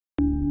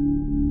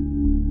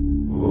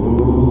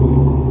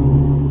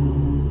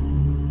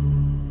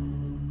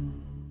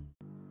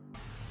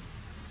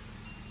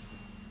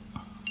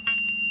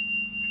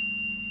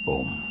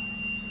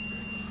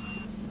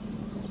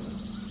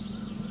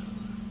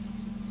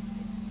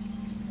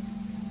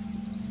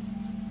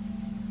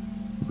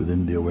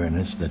Within the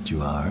awareness that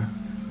you are,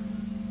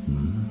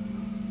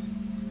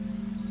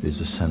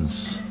 is a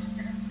sense,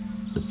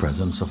 the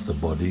presence of the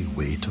body,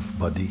 weight of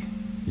body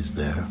is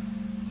there.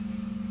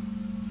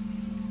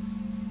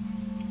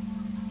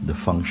 The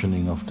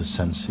functioning of the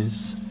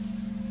senses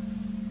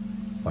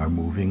are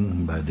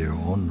moving by their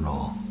own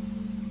law.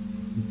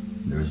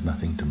 There is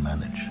nothing to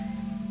manage,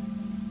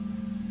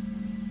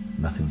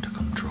 nothing to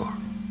control.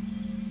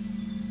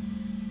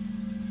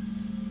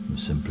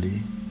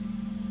 Simply,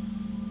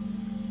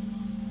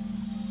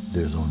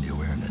 there's only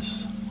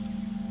awareness.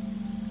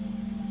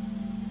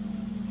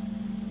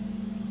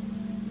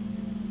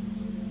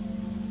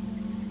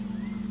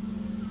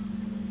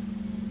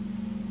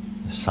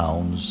 The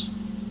sounds,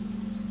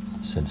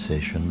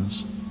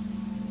 sensations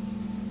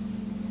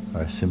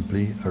are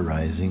simply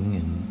arising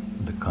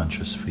in the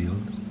conscious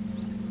field,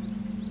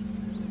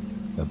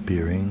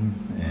 appearing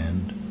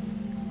and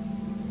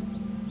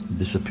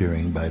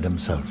disappearing by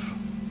themselves.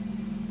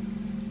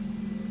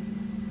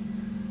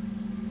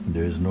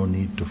 There is no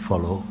need to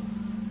follow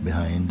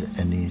behind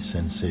any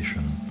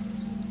sensation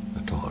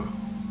at all.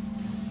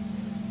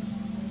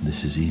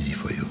 This is easy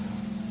for you.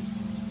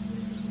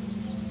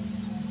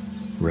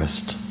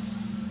 Rest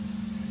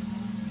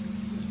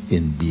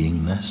in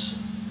beingness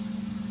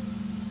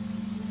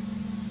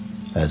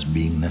as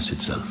beingness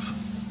itself.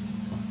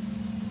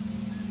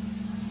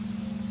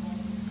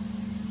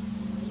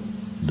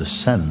 The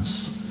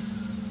sense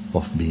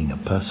of being a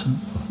person,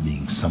 of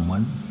being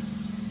someone,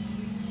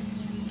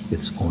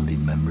 it's only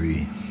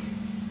memory.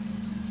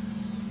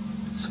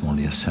 It's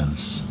only a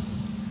sense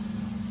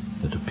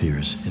that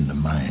appears in the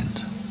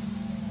mind.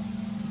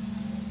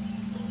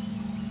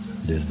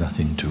 There's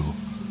nothing to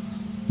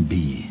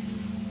be.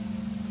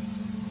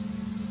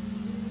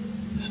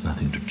 There's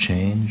nothing to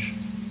change.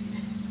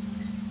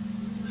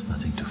 There's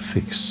nothing to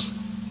fix.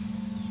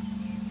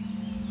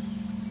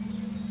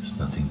 There's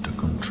nothing to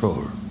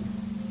control.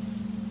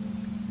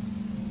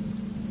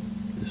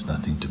 There's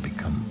nothing to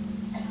become.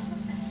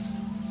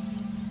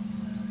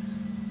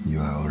 You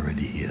are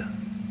already here.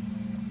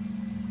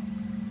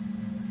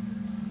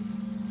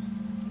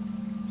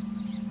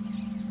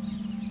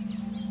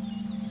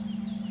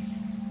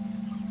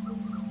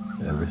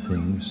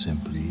 Everything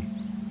simply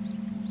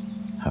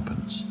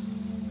happens.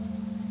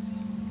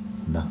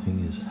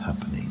 Nothing is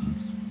happening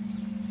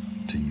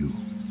to you.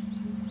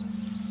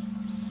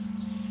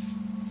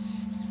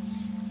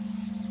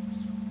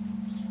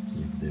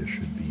 If there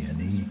should be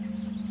any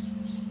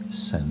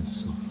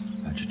sense of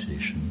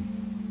agitation,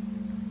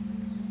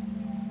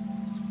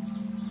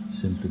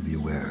 simply be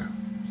aware.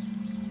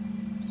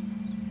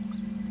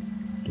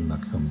 Do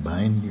not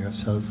combine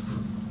yourself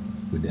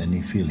with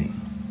any feeling.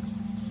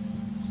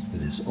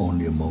 It is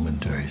only a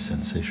momentary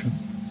sensation.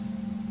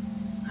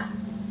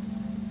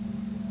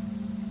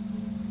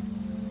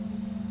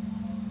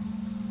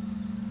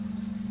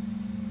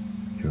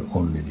 You're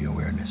only the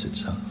awareness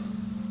itself.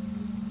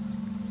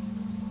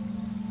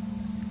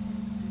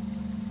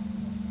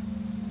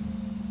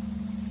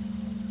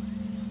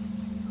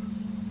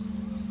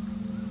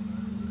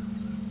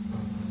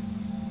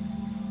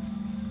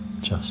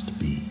 Just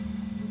be.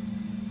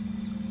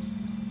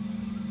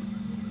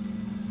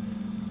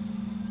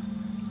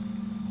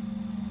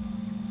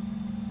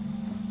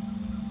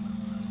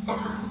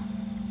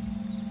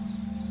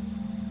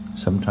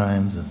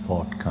 Sometimes a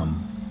thought comes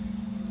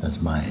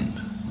as mind.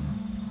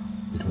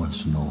 It wants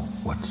to know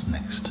what's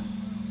next.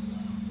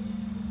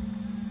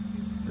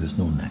 There's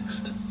no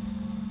next.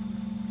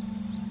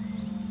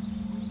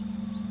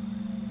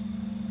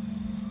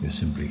 You're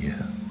simply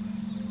here.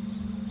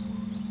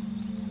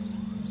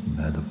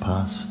 Neither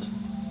past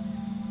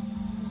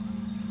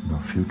nor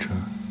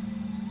future.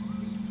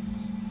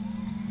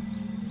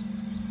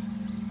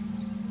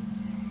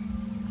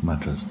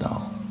 Matters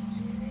now.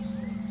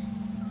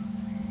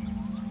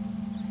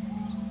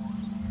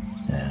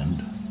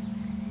 And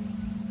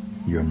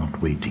you're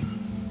not waiting.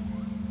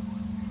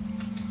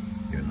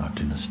 You're not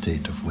in a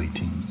state of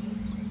waiting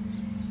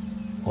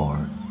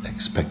or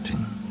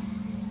expecting.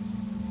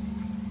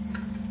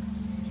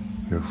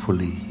 You're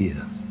fully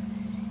here.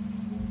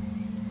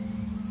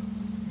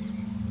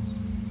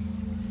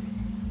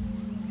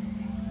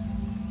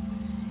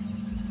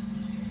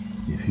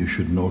 If you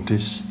should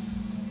notice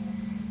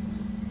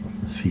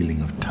the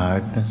feeling of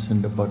tiredness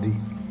in the body,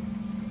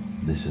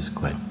 this is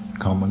quite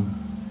common.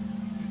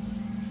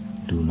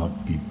 Do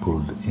not be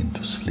pulled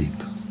into sleep.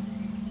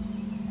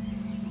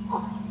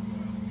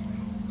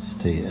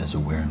 Stay as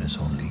awareness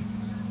only.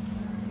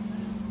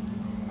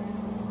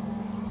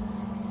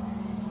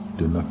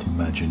 Do not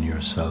imagine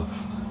yourself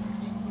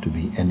to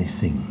be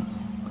anything,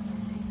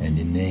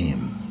 any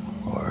name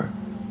or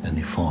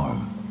any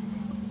form.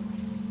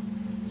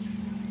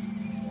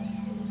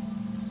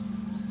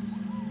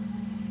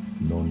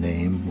 No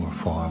name or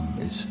form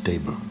is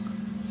stable.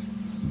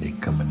 They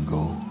come and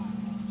go.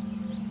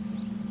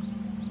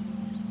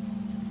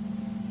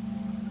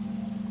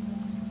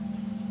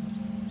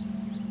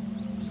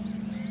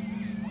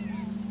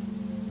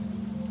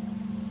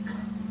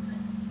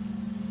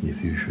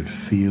 If you should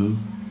feel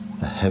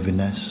a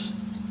heaviness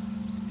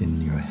In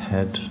your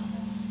head,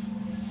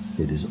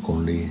 it is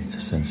only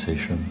a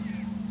sensation.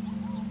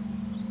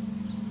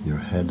 Your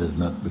head has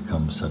not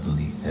become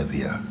suddenly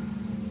heavier.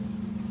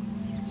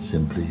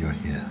 Simply you're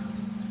here.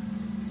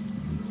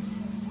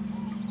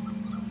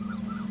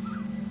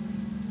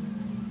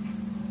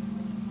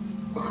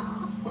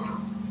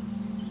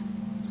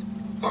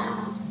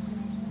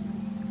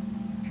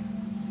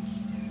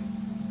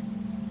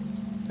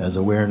 As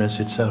awareness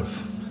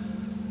itself,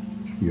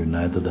 you're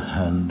neither the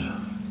hand,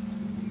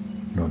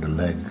 nor the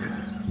leg,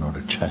 nor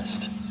the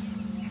chest,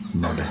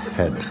 nor the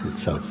head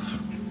itself.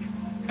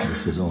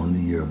 This is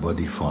only your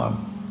body form.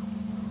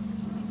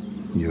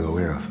 You're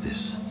aware of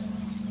this.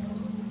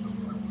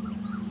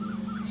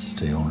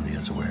 Stay only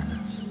as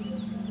awareness.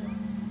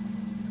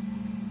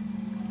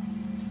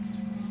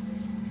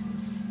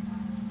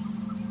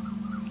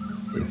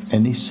 If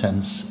any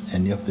sense,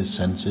 any of the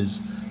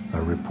senses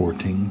are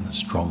reporting a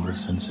stronger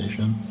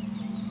sensation,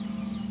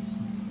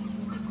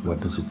 what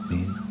does it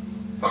mean?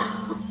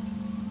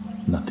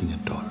 Nothing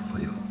at all for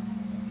you.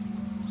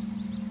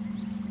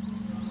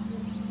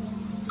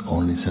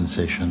 Only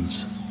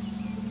sensations.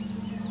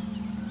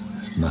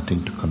 There's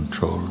nothing to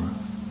control.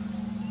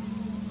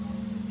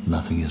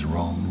 Nothing is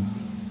wrong.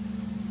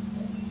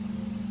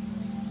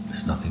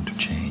 There's nothing to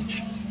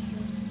change.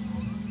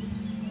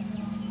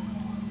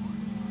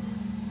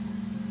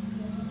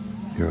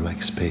 You're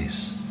like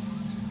space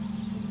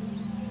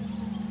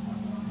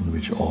in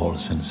which all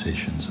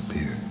sensations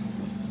appear.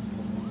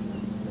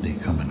 They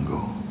come and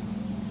go.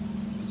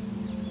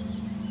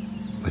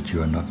 But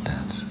you are not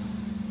that.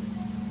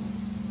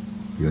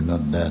 You're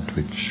not that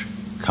which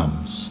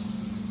comes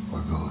or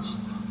goes.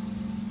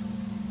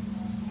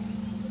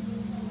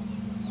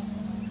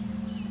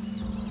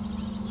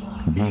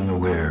 Being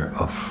aware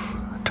of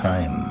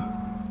time,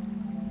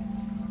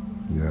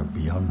 you are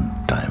beyond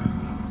time.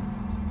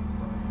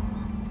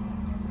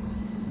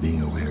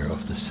 Being aware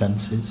of the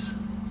senses,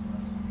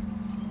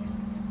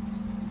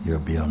 you're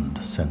beyond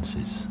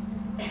senses.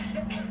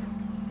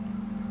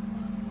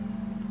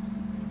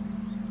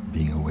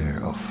 Being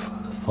aware of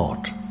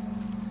thought,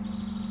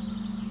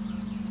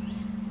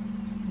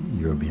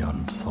 you're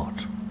beyond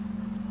thought.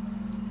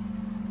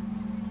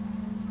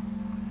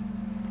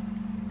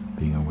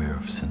 Being aware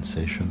of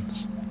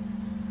sensations,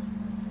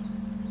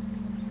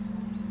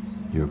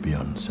 you're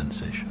beyond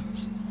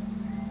sensations.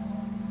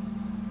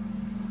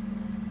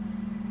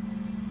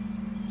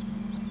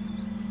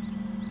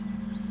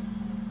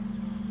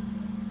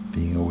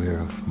 Being aware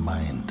of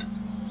mind,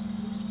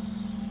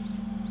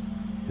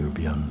 you're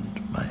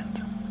beyond mind.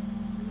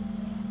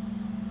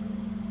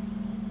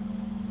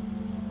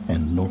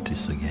 And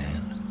notice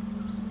again,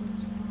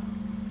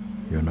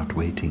 you're not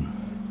waiting,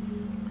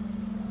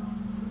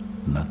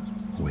 not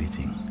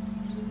waiting,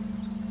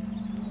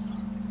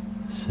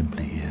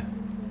 simply here.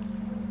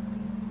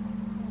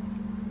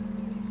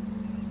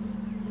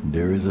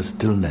 There is a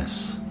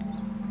stillness,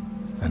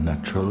 a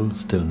natural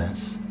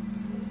stillness,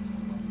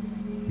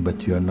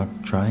 but you are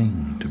not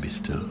trying to be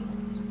still.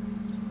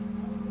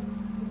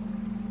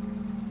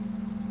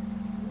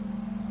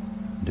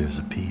 There's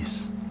a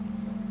peace,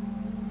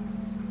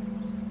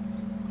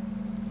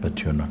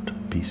 but you're not a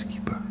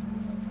peacekeeper.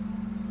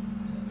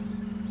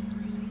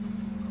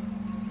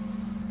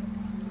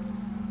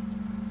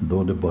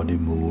 Though the body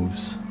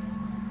moves,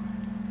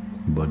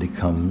 body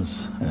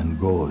comes and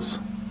goes,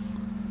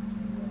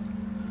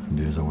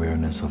 there's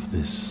awareness of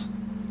this.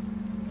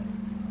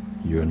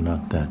 You're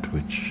not that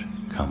which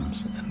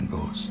comes and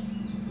goes.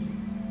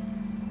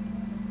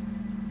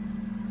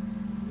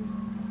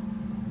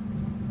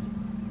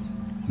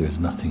 There's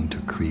nothing to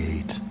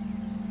create,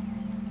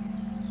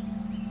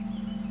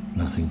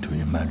 nothing to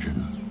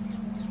imagine.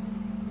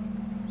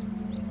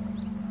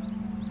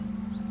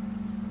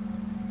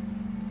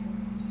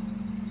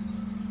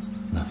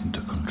 Nothing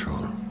to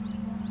control.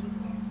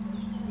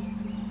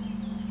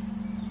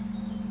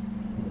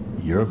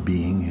 Your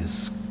being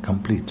is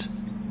complete,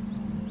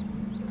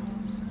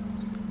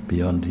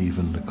 beyond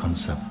even the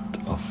concept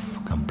of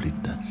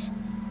completeness.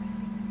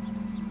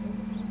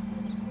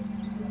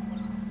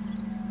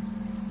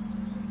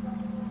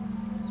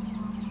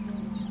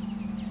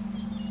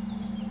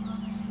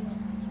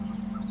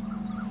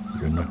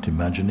 You're not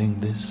imagining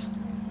this.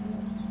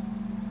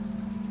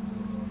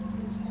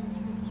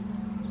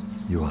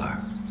 You are.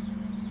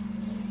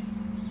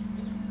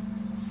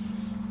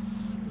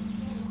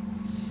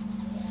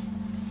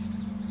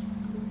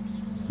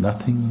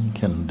 Nothing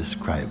can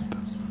describe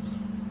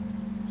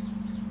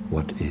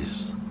what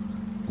is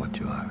what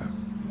you are.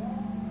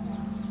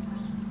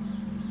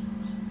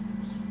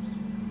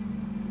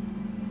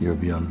 You're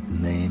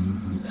beyond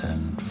name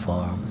and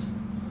forms,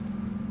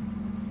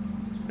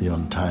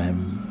 beyond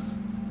time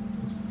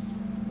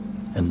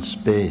and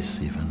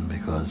space even,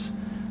 because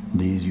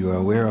these you are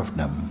aware of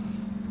them.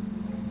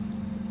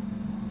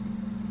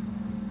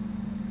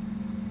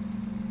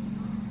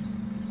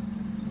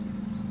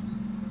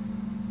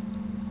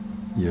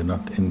 You're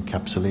not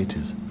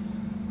encapsulated,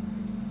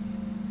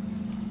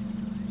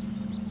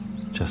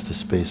 just a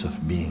space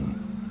of being.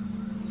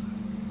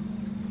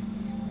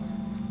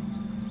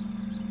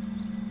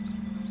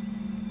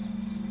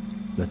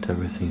 Let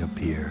everything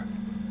appear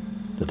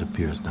that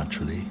appears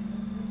naturally,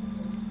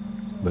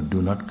 but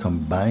do not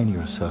combine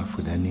yourself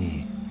with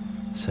any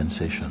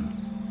sensation.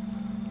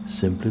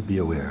 Simply be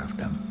aware of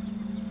them.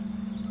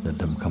 Let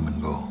them come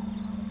and go.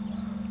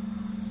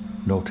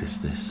 Notice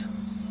this.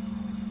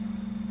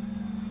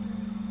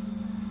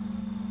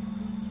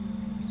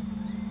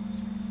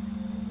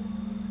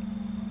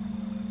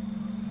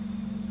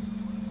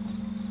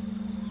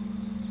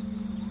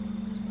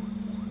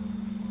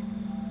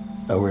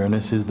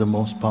 Awareness is the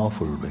most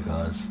powerful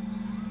because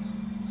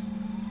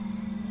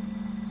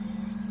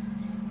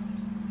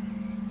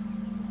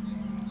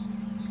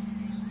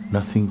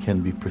nothing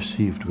can be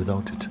perceived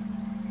without it.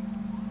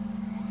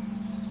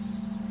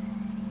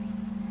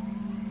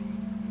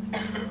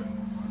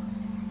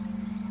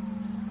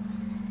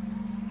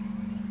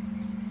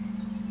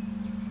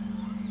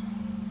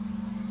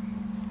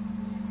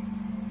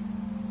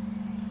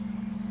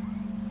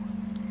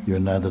 You're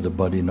neither the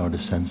body nor the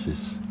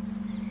senses.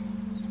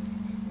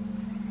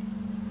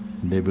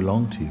 They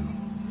belong to you,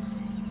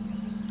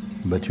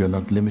 but you're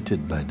not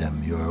limited by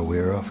them. You're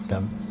aware of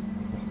them.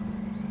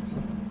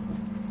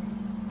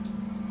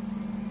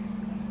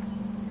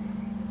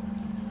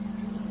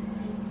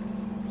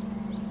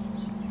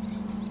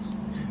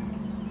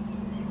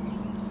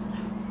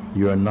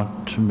 You are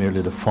not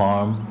merely the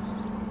form.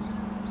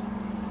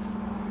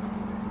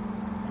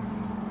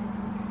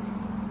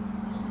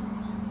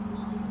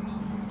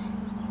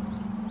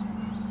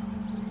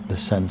 The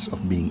sense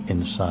of being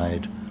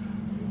inside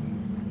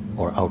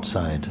or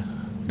outside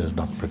does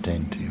not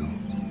pertain to you.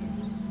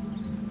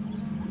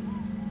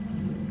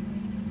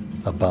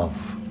 Above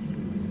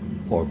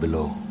or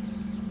below,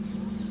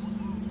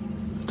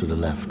 to the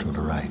left or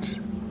the right.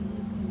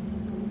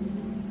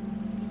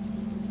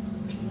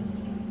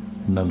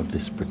 None of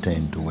this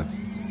pertains to what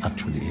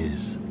actually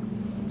is.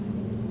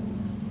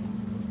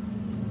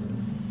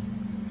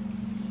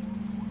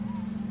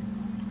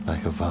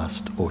 Like a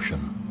vast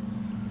ocean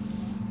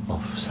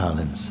of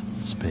silenced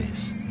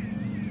space,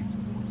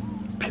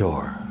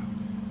 pure,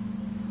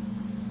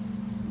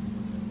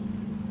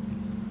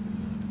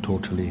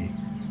 totally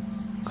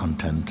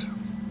content,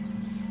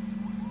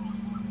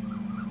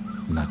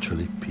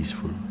 naturally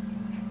peaceful.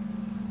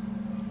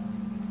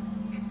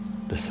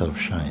 The self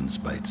shines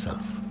by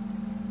itself.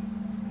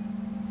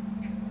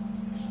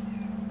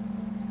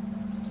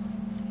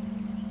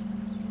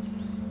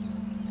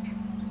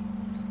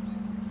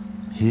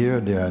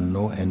 Here there are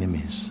no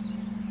enemies,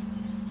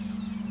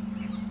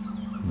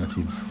 not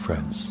even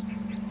friends,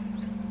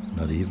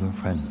 not even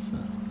friends.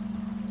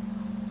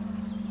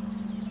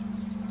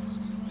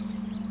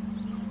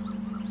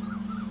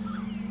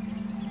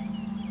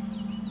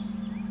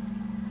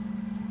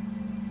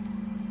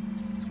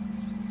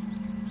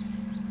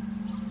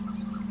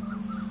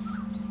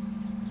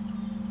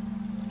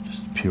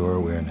 Just pure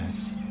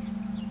awareness,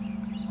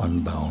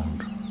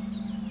 unbound,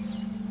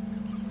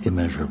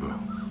 immeasurable.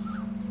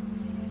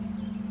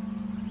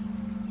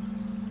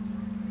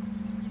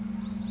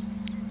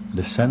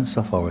 The sense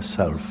of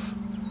ourself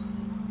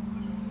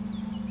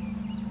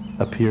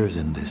appears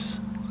in this.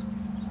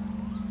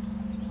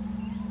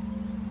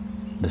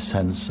 The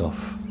sense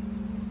of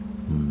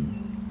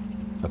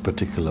a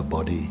particular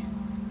body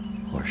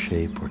or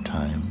shape or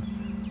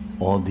time,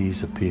 all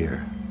these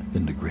appear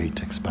in the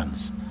great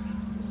expanse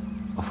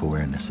of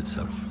awareness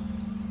itself.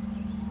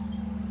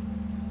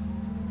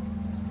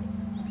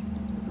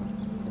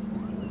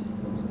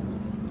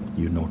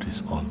 You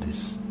notice all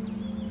this.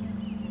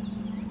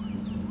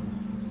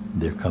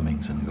 Their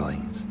comings and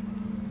goings.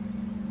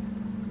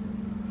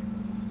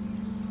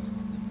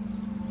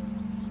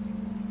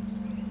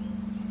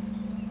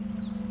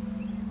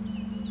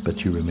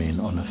 But you remain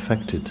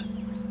unaffected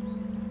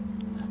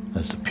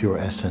as the pure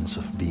essence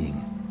of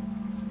being.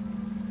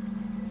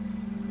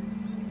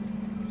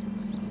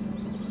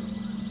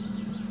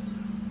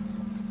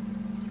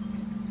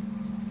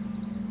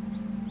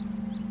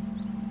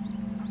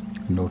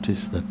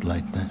 Notice that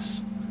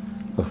lightness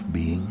of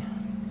being.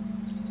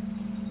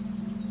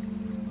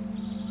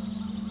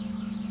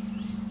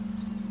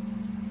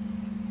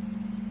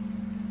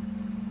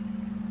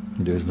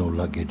 There is no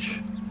luggage,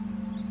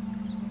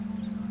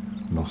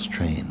 no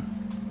strain,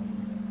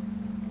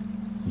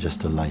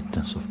 just a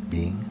lightness of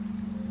being.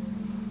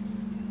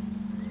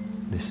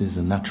 This is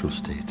a natural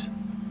state.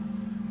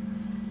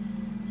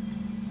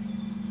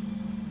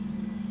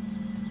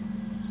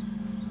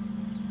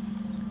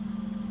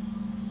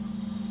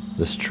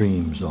 The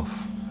streams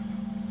of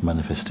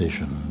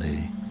manifestation,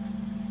 they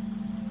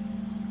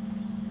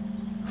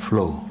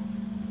flow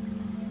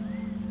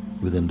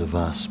within the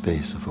vast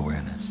space of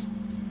awareness.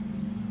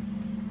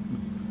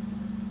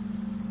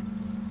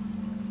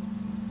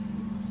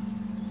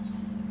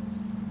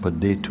 But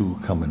they too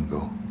come and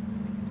go.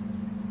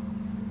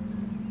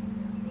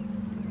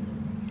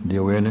 The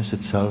awareness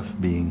itself,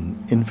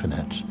 being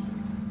infinite,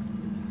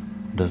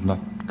 does not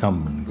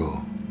come and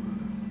go.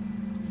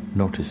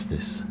 Notice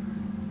this.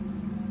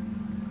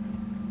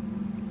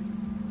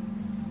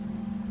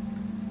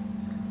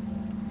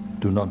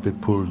 Do not be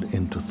pulled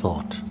into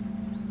thought.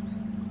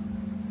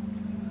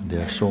 They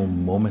are so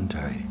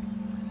momentary.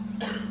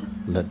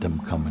 Let them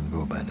come and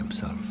go by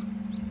themselves.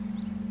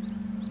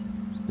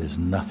 There's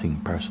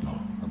nothing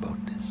personal about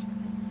this.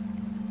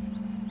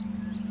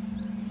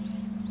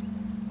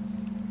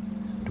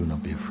 Do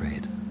not be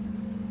afraid.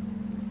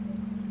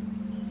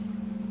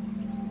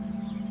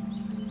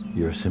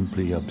 You're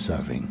simply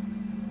observing.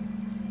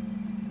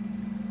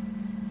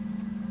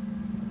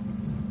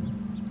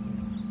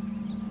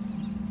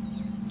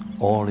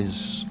 All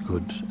is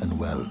good and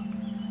well,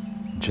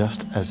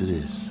 just as it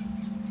is.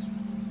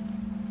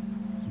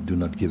 Do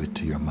not give it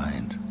to your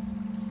mind.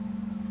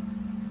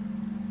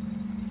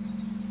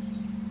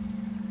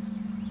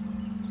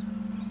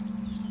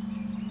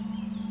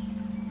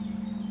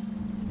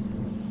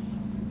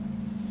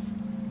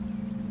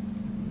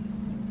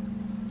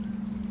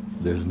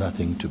 There's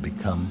nothing to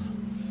become.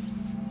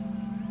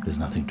 There's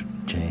nothing to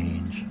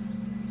change.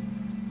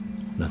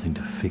 Nothing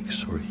to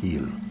fix or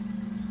heal.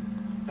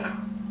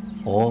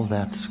 All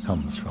that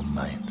comes from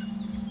mind.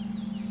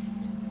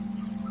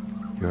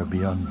 You're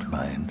beyond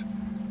mind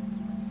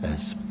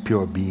as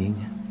pure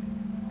being.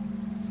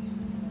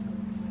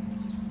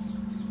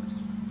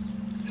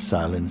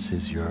 Silence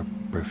is your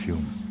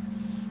perfume.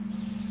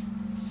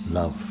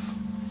 Love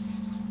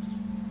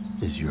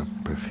is your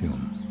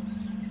perfume.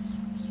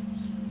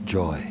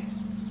 Joy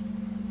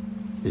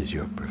is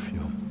your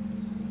perfume.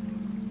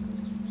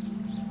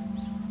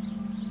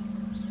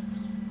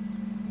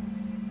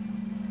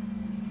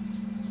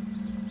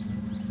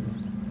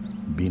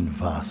 Being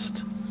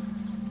vast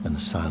and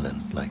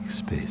silent like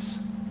space,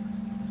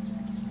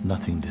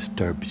 nothing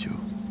disturbs you,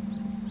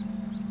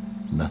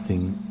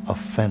 nothing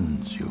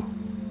offends you.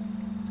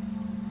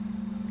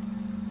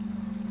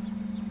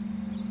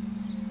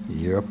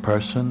 Your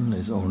person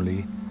is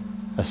only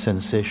a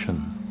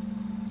sensation,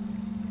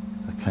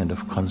 a kind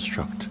of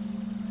construct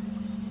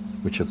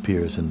which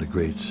appears in the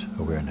great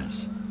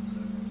awareness.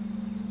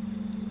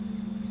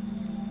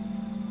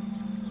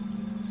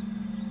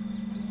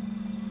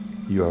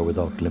 You are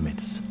without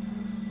limits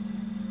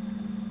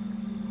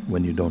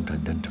when you don't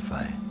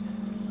identify.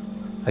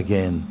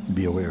 Again,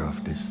 be aware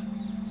of this.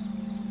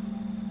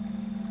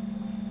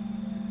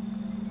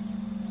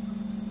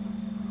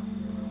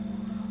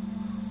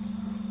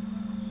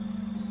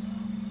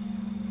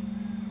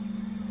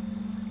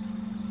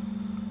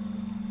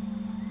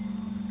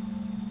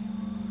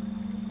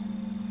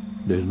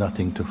 There's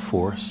nothing to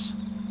force.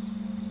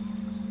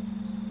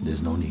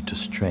 There's no need to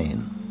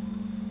strain.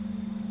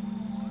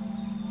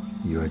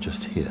 You are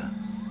just here.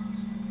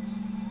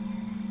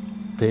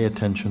 Pay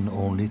attention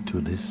only to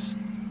this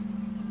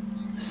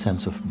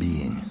sense of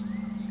being.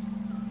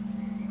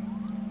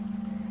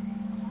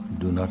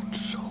 Do not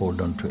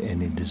hold on to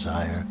any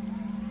desire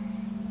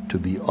to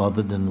be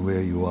other than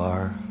where you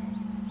are.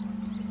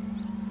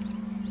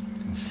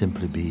 And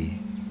simply be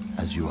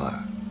as you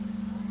are.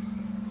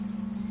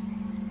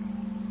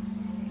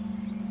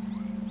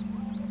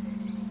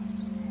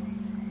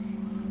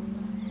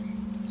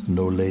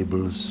 No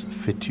labels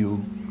fit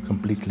you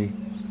completely.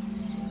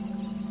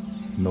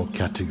 No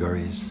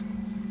categories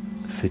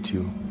fit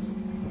you.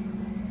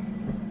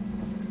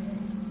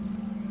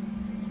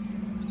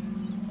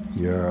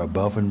 You're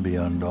above and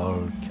beyond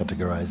all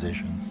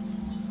categorization.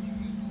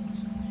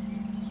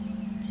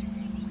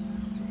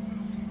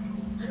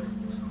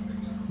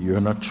 You're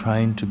not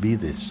trying to be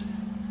this.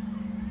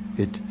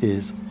 It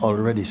is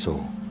already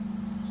so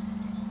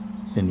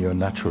in your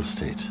natural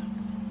state.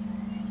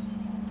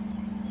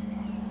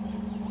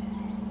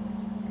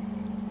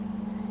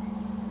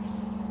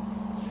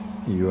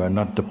 You are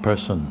not the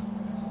person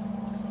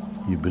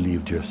you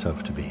believed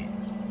yourself to be.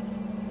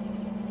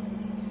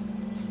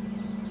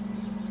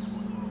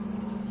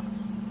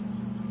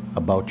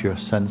 About your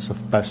sense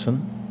of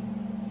person,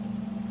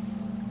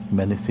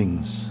 many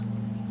things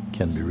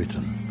can be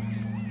written.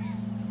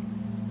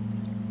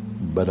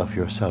 But of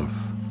yourself,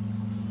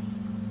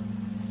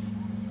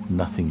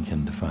 nothing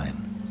can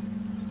define.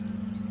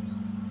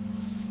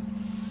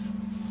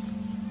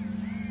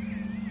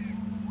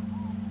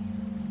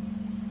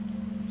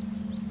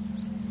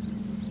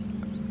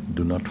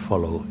 Do not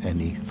follow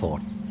any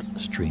thought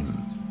stream.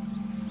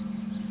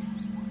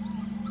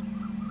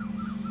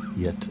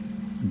 Yet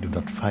do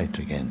not fight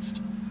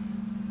against.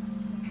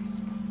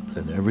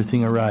 Let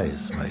everything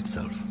arise by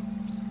itself.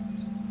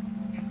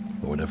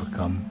 Whatever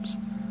comes,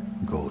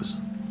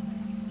 goes.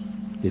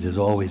 It has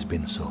always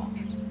been so.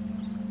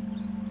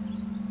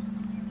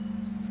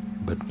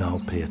 But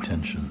now pay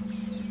attention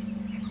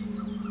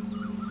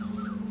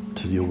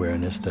to the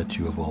awareness that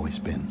you have always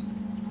been.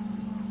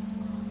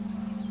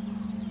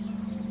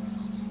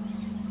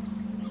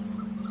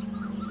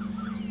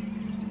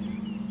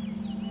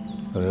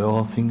 Let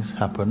all things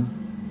happen,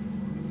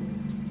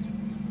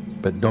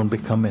 but don't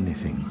become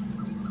anything.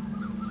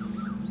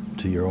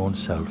 To your own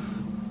self,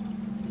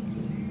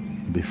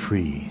 be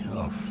free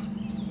of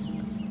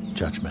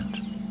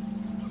judgment,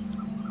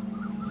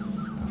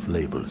 of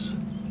labels.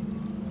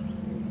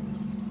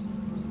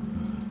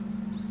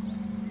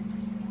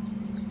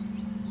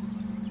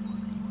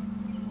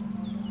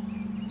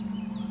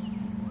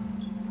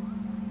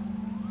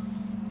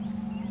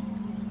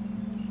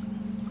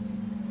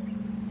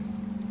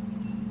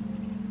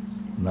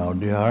 Now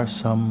there are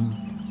some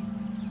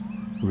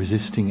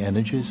resisting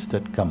energies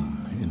that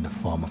come in the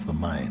form of the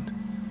mind,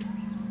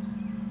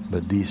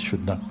 but these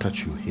should not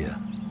touch you here.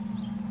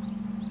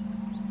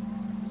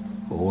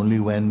 Only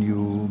when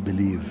you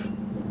believe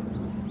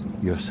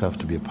yourself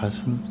to be a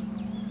person,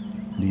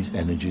 these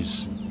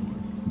energies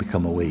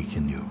become awake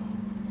in you.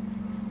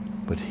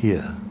 But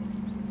here,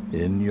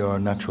 in your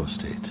natural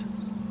state,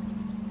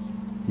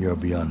 you're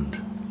beyond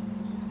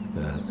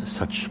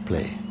such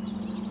play.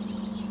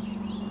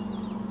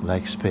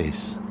 Like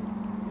space,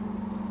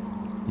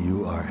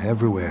 you are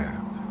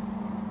everywhere,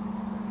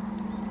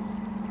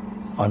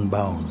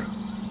 unbound.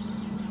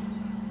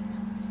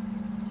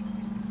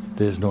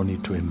 There's no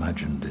need to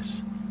imagine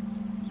this.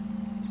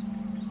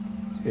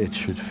 It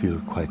should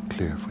feel quite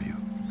clear for you.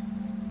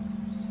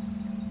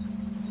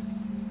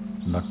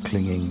 Not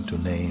clinging to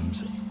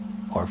names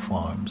or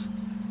forms.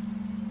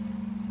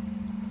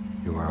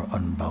 You are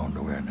unbound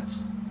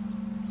awareness.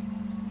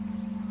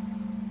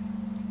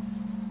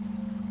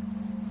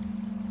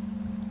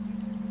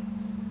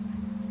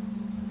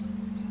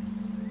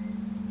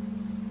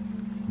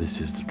 This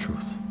is the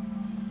truth.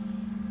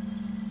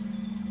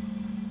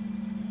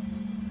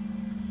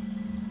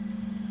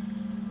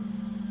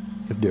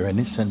 If there are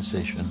any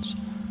sensations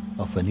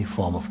of any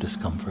form of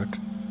discomfort,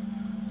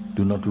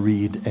 do not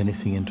read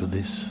anything into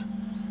this.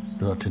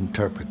 Do not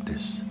interpret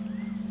this.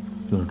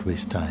 Do not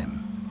waste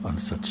time on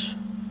such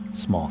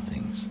small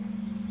things.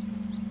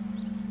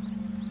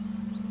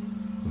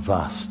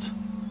 Vaster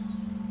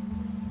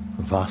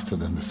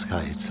than the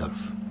sky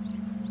itself,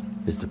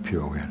 is the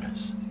pure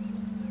awareness.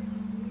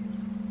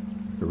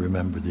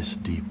 Remember this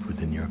deep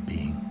within your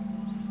being.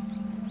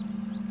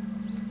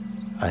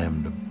 I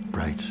am the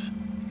bright,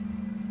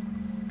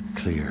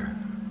 clear,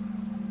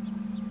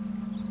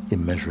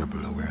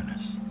 immeasurable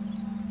awareness.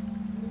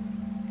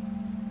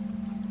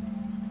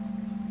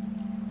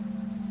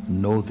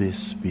 Know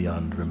this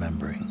beyond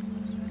remembering.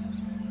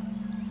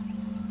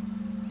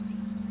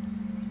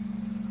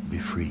 Be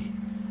free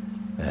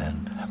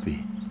and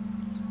happy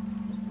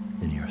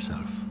in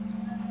yourself.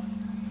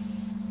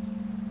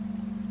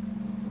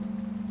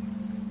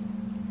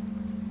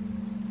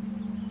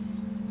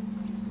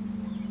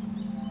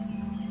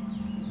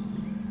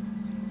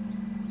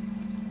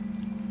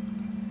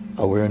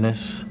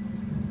 Awareness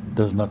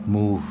does not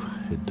move,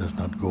 it does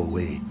not go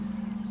away,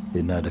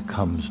 it neither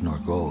comes nor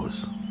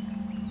goes.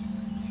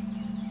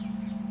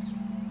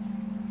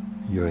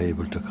 You're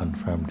able to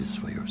confirm this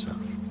for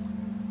yourself,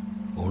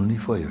 only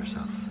for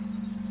yourself.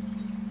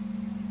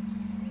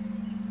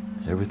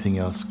 Everything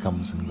else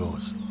comes and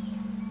goes,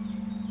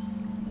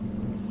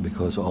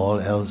 because all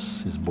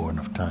else is born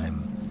of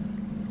time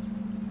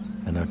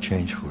and are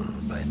changeful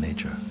by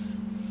nature.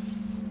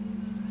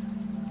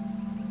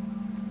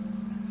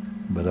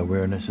 But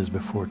awareness is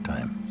before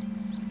time.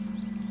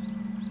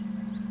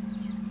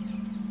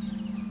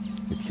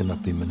 It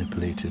cannot be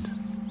manipulated.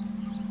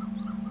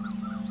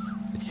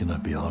 It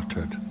cannot be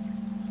altered.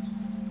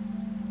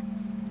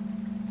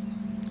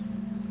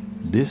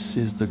 This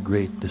is the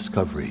great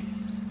discovery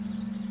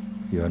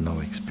you are now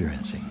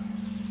experiencing.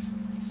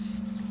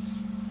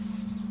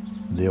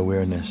 The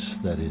awareness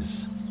that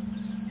is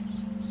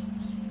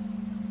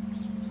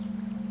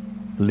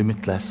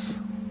limitless,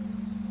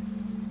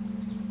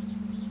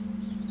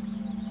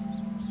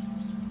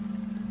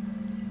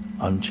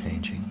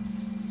 unchanging,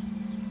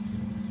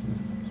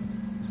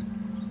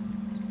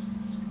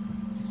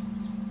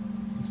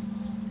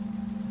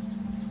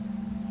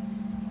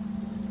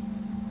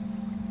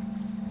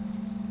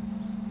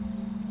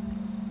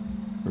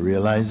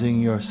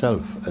 realizing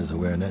yourself as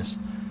awareness.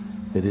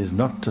 It is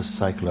not a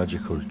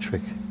psychological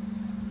trick.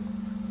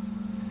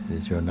 It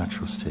is your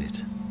natural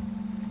state.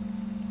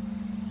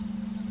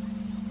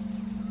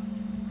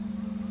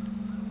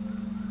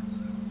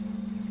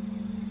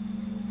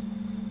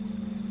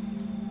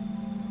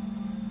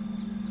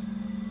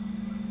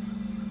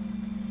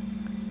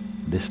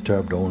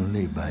 Disturbed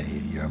only by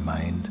your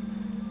mind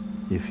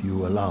if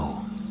you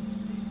allow.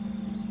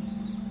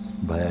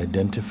 By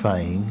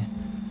identifying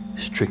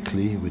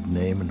strictly with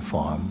name and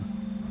form,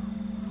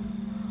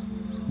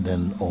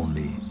 then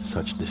only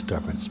such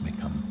disturbance may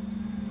come.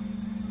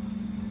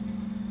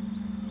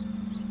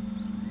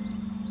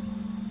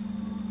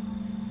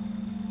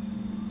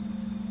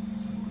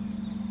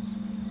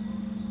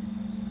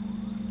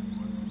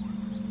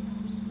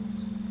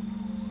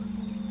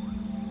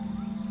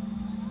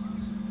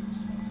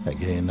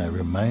 Again, I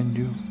remind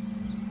you,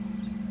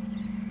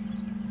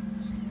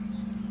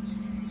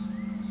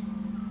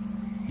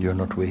 you're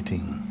not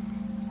waiting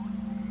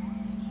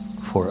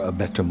for a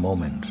better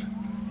moment.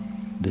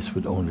 This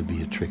would only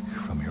be a trick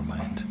from your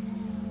mind.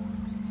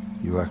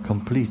 You are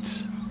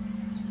complete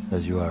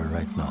as you are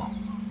right now,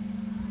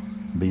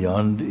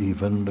 beyond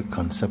even the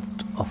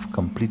concept of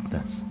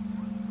completeness.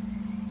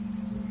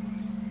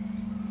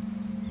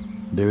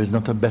 There is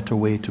not a better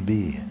way to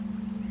be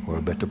or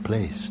a better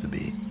place to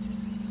be,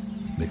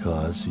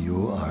 because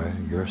you are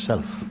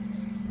yourself.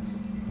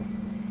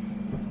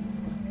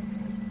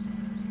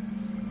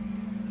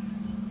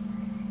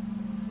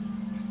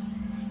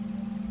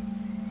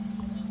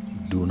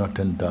 Do not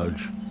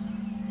indulge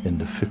in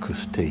the fickle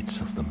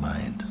states of the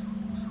mind.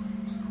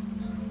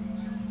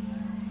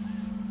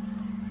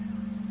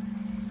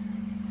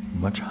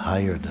 Much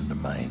higher than the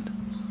mind,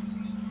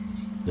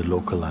 the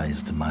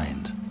localized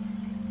mind,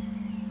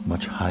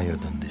 much higher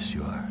than this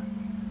you are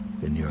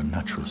in your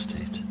natural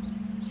state.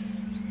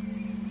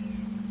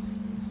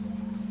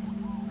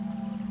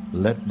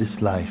 Let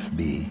this life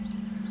be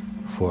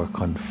for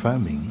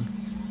confirming,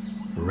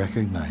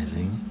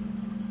 recognizing,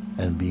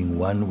 and being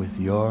one with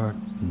your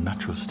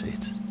natural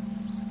state.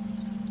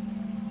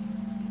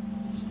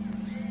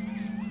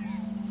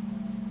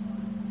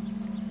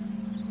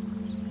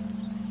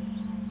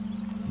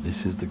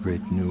 This is the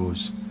great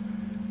news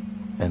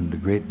and the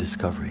great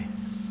discovery.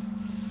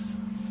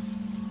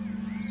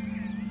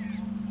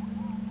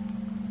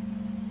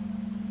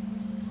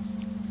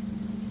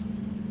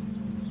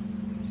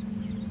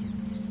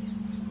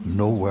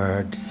 No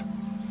words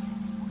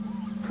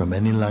from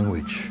any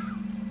language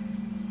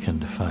can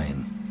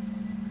define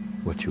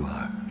what you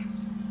are.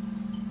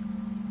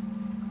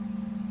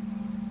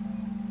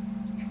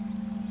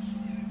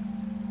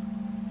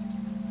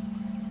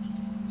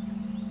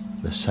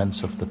 The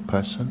sense of the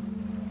person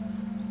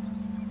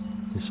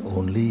is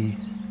only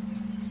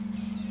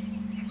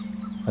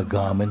a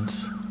garment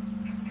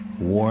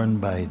worn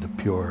by the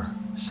pure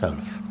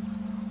self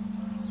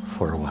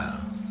for a while.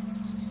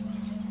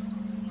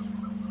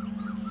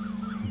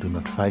 Do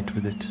not fight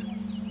with it.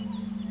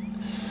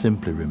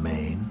 Simply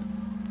remain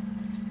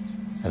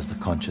as the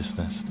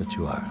consciousness that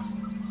you are.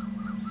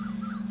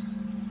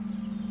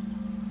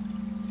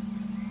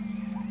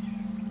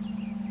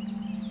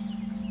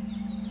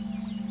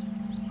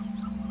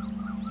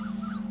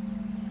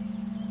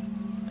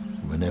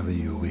 Whenever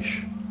you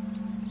wish,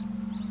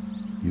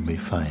 you may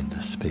find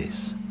a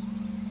space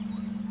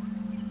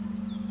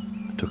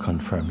to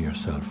confirm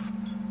yourself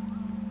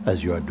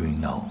as you are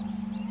doing now.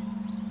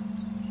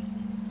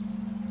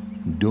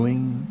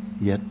 Doing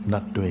yet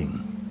not doing.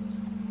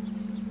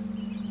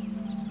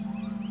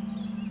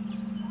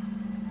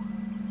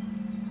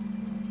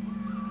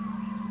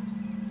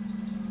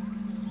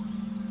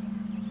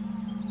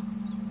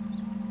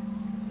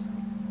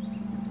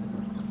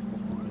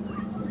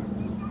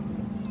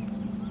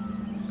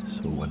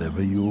 So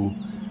whatever you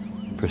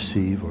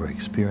perceive or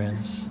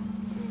experience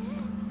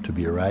to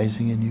be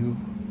arising in you,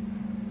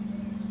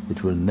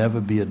 it will never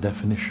be a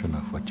definition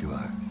of what you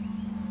are.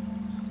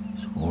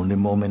 So only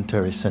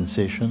momentary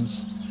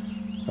sensations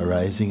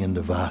arising in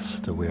the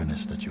vast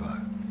awareness that you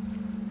are.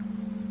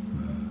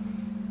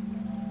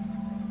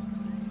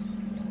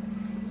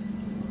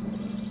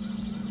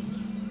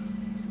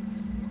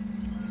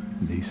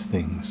 These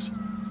things,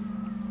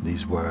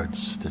 these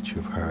words that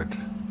you've heard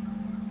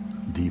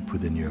deep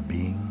within your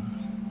being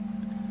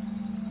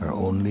are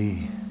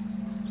only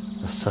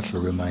a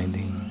subtle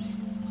reminding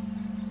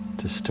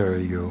to stir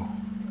you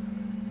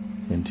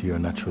into your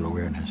natural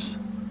awareness,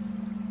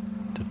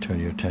 to turn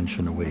your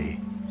attention away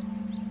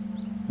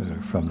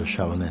from the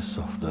shallowness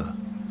of the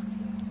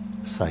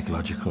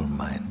psychological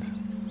mind.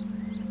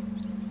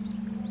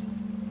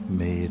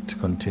 May it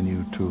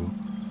continue to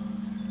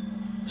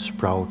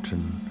sprout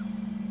and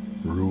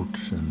root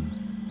and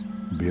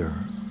bear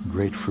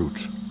great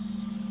fruit.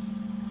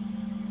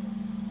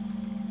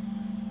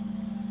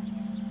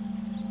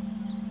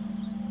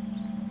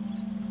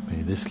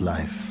 May this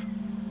life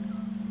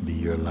be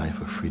your life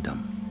of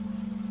freedom,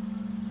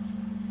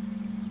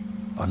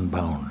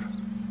 unbound.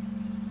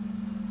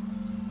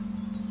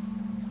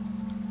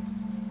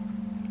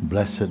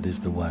 Blessed is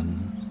the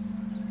one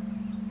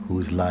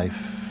whose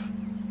life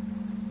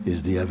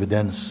is the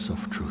evidence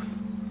of truth.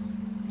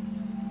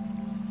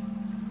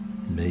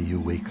 May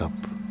you wake up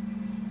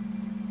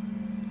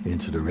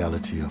into the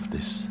reality of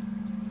this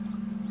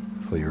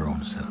for your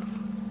own self.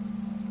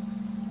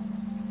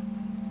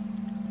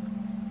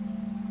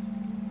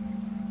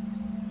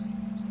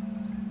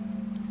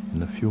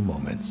 In a few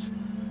moments,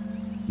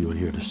 you will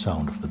hear the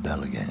sound of the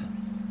bell again.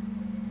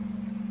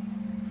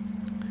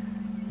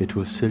 It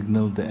will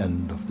signal the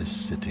end of this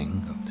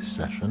sitting, of this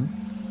session,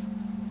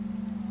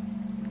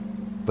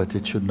 but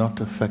it should not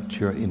affect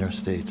your inner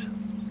state.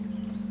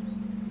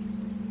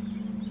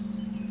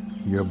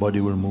 Your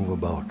body will move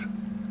about.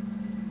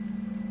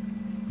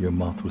 Your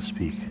mouth will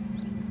speak.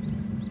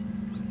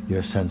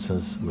 Your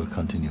senses will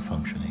continue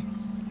functioning.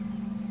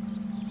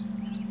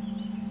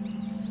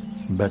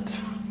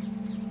 But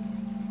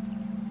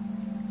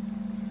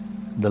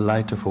the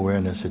light of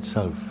awareness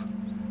itself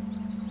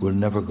will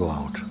never go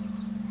out.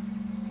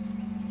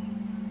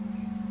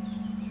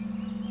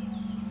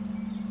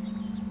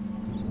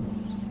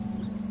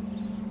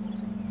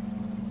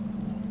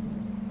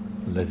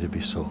 Let it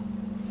be so.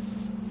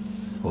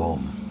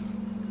 Om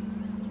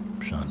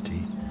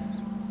Shanti,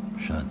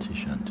 Shanti,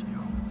 Shanti.